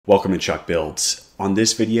Welcome to Chuck Builds. On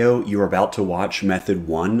this video, you are about to watch method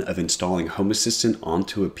 1 of installing Home Assistant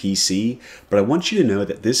onto a PC, but I want you to know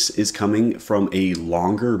that this is coming from a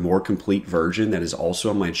longer, more complete version that is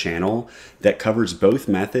also on my channel that covers both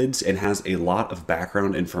methods and has a lot of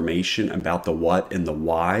background information about the what and the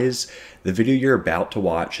whys. The video you're about to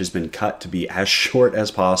watch has been cut to be as short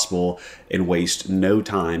as possible and waste no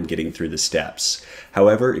time getting through the steps.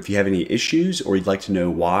 However, if you have any issues or you'd like to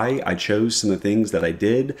know why I chose some of the things that I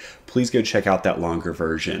did, please go check out that longer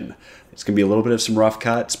version. It's going to be a little bit of some rough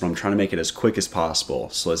cuts, but I'm trying to make it as quick as possible.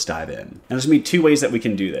 So let's dive in. And there's going to be two ways that we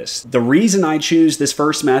can do this. The reason I choose this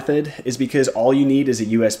first method is because all you need is a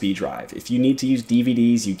USB drive. If you need to use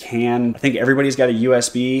DVDs, you can. I think everybody's got a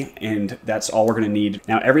USB, and that's all we're going to need.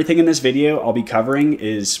 Now, everything in this video I'll be covering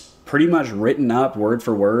is pretty much written up word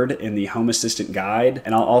for word in the Home Assistant guide.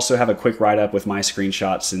 And I'll also have a quick write-up with my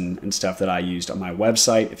screenshots and stuff that I used on my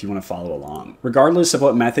website if you want to follow along. Regardless of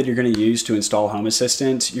what method you're going to use to install Home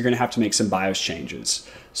Assistant, you're going to have to make some BIOS changes.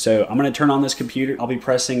 So I'm going to turn on this computer. I'll be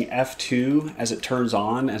pressing F2 as it turns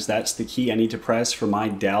on, as that's the key I need to press for my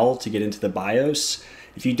Dell to get into the BIOS.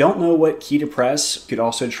 If you don't know what key to press, you could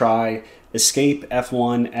also try Escape,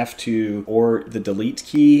 F1, F2, or the delete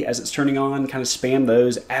key as it's turning on. Kind of spam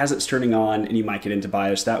those as it's turning on and you might get into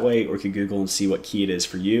BIOS that way, or you could Google and see what key it is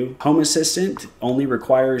for you. Home Assistant only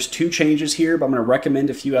requires 2 changes here, but I'm going to recommend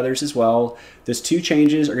a few others as well. Those 2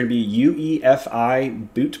 changes are going to be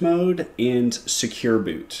UEFI boot mode and secure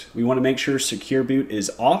boot. We want to make sure secure boot is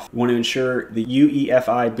off. We want to ensure the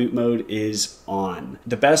UEFI boot mode is on.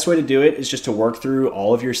 The best way to do it is just to work through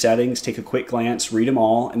all of your settings, take a quick glance, read them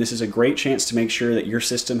all, and this is a great chance to make sure that your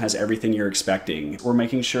system has everything you're expecting. We're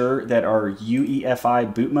making sure that our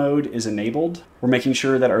UEFI boot mode is enabled. We're making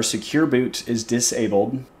sure that our secure boot is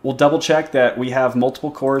disabled. We'll double check that we have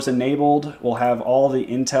multiple cores enabled. We'll have all the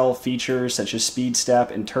Intel features such as Speed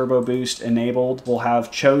Step and Turbo Boost enabled. We'll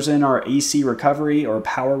have chosen our AC recovery or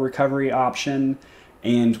power recovery option,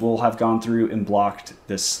 and we'll have gone through and blocked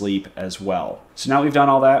the sleep as well. So now we've done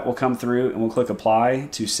all that, we'll come through and we'll click apply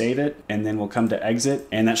to save it, and then we'll come to exit,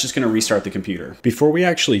 and that's just going to restart the computer. Before we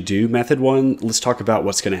actually do method 1, let's talk about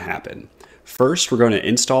what's going to happen. First, we're going to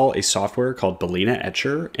install a software called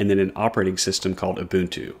BalenaEtcher and then an operating system called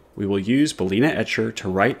Ubuntu. We will use BalenaEtcher to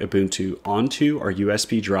write Ubuntu onto our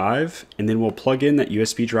USB drive, and then we'll plug in that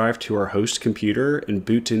USB drive to our host computer and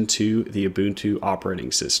boot into the Ubuntu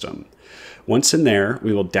operating system. Once in there,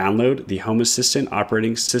 we will download the Home Assistant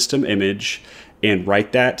operating system image and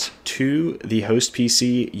write that to the host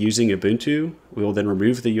PC using Ubuntu. We will then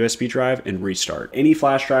remove the USB drive and restart. Any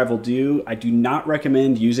flash drive will do. I do not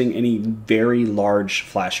recommend using any very large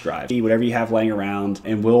flash drive. Whatever you have laying around,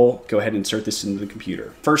 and we'll go ahead and insert this into the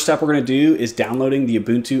computer. First step we're going to do is downloading the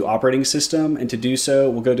Ubuntu operating system, and to do so,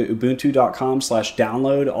 we'll go to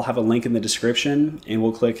ubuntu.com/download. I'll have a link in the description, and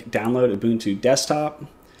we'll click download Ubuntu desktop,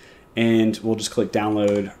 and we'll just click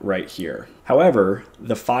download right here. However,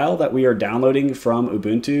 the file that we are downloading from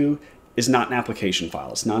Ubuntu is not an application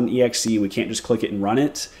file. It's not an exe. We can't just click it and run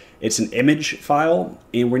it. It's an image file,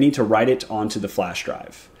 and we need to write it onto the flash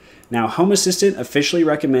drive. Now, Home Assistant officially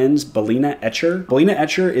recommends BalenaEtcher.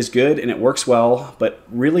 BalenaEtcher is good and it works well, but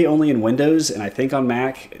really only in Windows, and I think on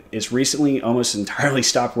Mac. It's recently almost entirely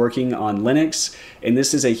stopped working on Linux, and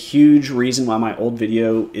this is a huge reason why my old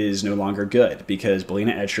video is no longer good, because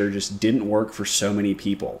BalenaEtcher just didn't work for so many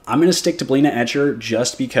people. I'm going to stick to BalenaEtcher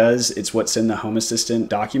just because it's what's in the Home Assistant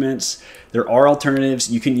documents. There are alternatives.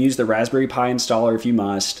 You can use the Raspberry Pi installer if you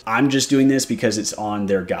must. I'm just doing this because it's on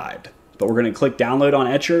their guide. But we're going to click download on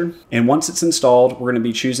Etcher, and once it's installed, we're going to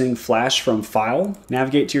be choosing flash from file.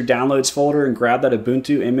 Navigate to your downloads folder and grab that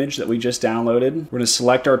Ubuntu image that we just downloaded. We're going to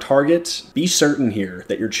select our target. Be certain here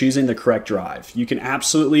that you're choosing the correct drive. You can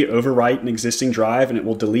absolutely overwrite an existing drive and it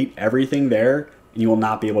will delete everything there, and you will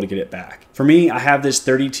not be able to get it back. For me, I have this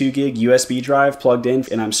 32 gig USB drive plugged in,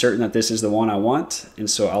 and I'm certain that this is the one I want, and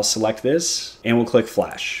so I'll select this, and we'll click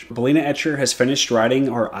flash. BalenaEtcher has finished writing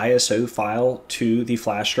our ISO file to the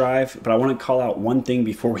flash drive, but I want to call out one thing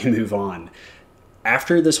before we move on.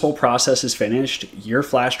 After this whole process is finished, your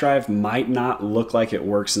flash drive might not look like it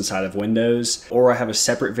works inside of Windows, or I have a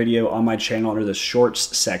separate video on my channel under the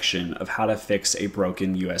shorts section of how to fix a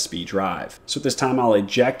broken USB drive. So at this time, I'll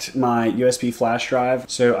eject my USB flash drive.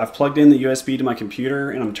 So I've plugged in the USB to my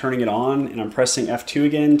computer and I'm turning it on, and I'm pressing F2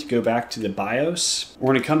 again to go back to the BIOS.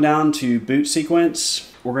 We're going to come down to boot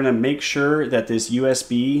sequence. We're going to make sure that this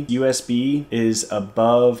USB is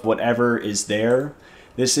above whatever is there.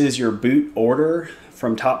 This is your boot order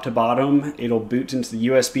from top to bottom. It'll boot into the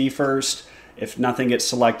USB first. If nothing gets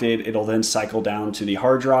selected, it'll then cycle down to the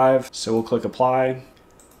hard drive. So we'll click apply,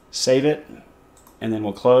 save it, and then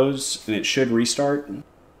we'll close, and it should restart.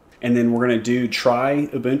 And then we're going to do try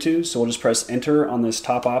Ubuntu, so we'll just press enter on this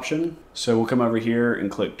top option. So we'll come over here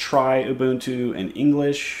and click try Ubuntu in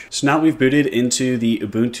English. So now we've booted into the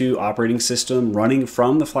Ubuntu operating system running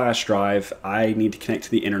from the flash drive. I need to connect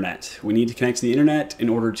to the internet. We need to connect to the internet in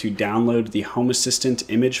order to download the Home Assistant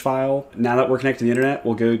image file. Now that we're connected to the internet,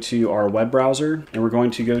 we'll go to our web browser, and we're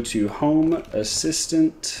going to go to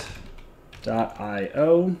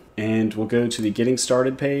HomeAssistant.io, and we'll go to the getting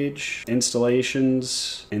started page,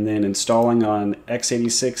 installations, and then installing on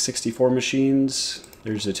x86 64 machines.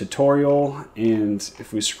 There's a tutorial, and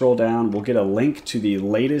if we scroll down, we'll get a link to the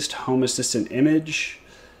latest Home Assistant image,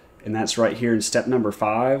 and that's right here in step number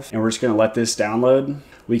 5. And we're just going to let this download.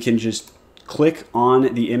 We can just click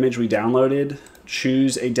on the image we downloaded,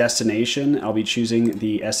 choose a destination. I'll be choosing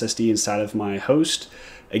the SSD inside of my host.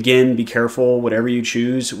 Again, be careful, whatever you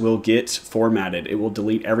choose will get formatted. It will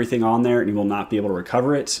delete everything on there and you will not be able to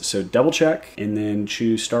recover it. So double check and then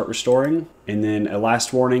choose start restoring. And then a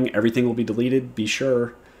last warning, everything will be deleted, be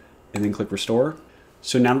sure, and then click restore.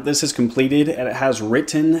 So now that this is completed and it has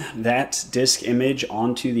written that disk image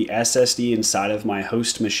onto the SSD inside of my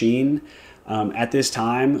host machine, at this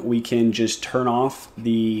time we can just turn off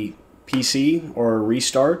the PC or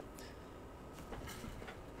restart.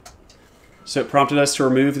 So it prompted us to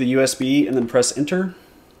remove the USB and then press enter,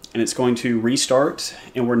 and it's going to restart,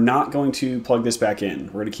 and we're not going to plug this back in.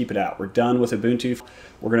 We're going to keep it out. We're done with Ubuntu.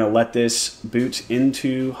 We're going to let this boot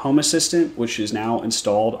into Home Assistant, which is now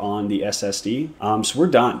installed on the SSD. So we're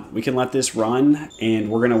done. We can let this run, and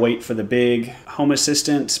we're going to wait for the big Home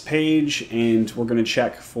Assistant page, and we're going to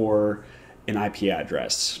check for an IP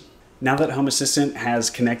address. Now that Home Assistant has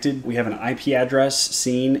connected, we have an IP address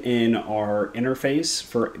seen in our interface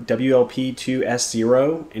for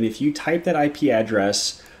WLP2S0. And if you type that IP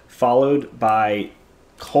address followed by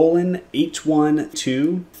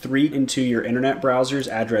 :8123 into your internet browser's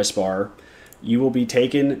address bar, you will be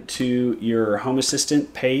taken to your Home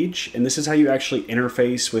Assistant page. And this is how you actually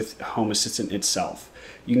interface with Home Assistant itself.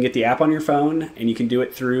 You can get the app on your phone and you can do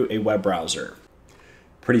it through a web browser.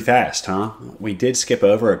 Pretty fast, huh? We did skip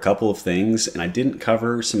over a couple of things, and I didn't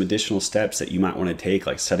cover some additional steps that you might want to take,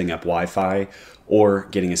 like setting up Wi-Fi or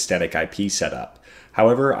getting a static IP set up.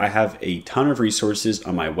 However, I have a ton of resources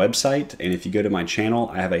on my website, and if you go to my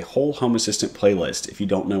channel, I have a whole Home Assistant playlist. If you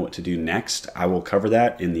don't know what to do next, I will cover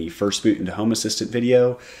that in the first boot into Home Assistant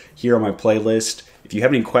video here on my playlist. If you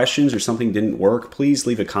have any questions or something didn't work, please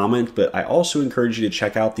leave a comment, but I also encourage you to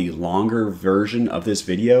check out the longer version of this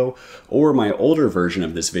video or my older version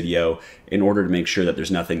of this video in order to make sure that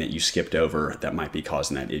there's nothing that you skipped over that might be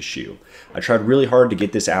causing that issue. I tried really hard to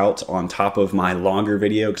get this out on top of my longer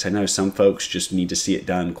video because I know some folks just need to see it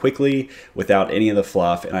done quickly without any of the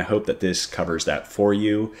fluff, and I hope that this covers that for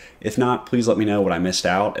you. If not, please let me know what I missed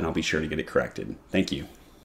out and I'll be sure to get it corrected. Thank you.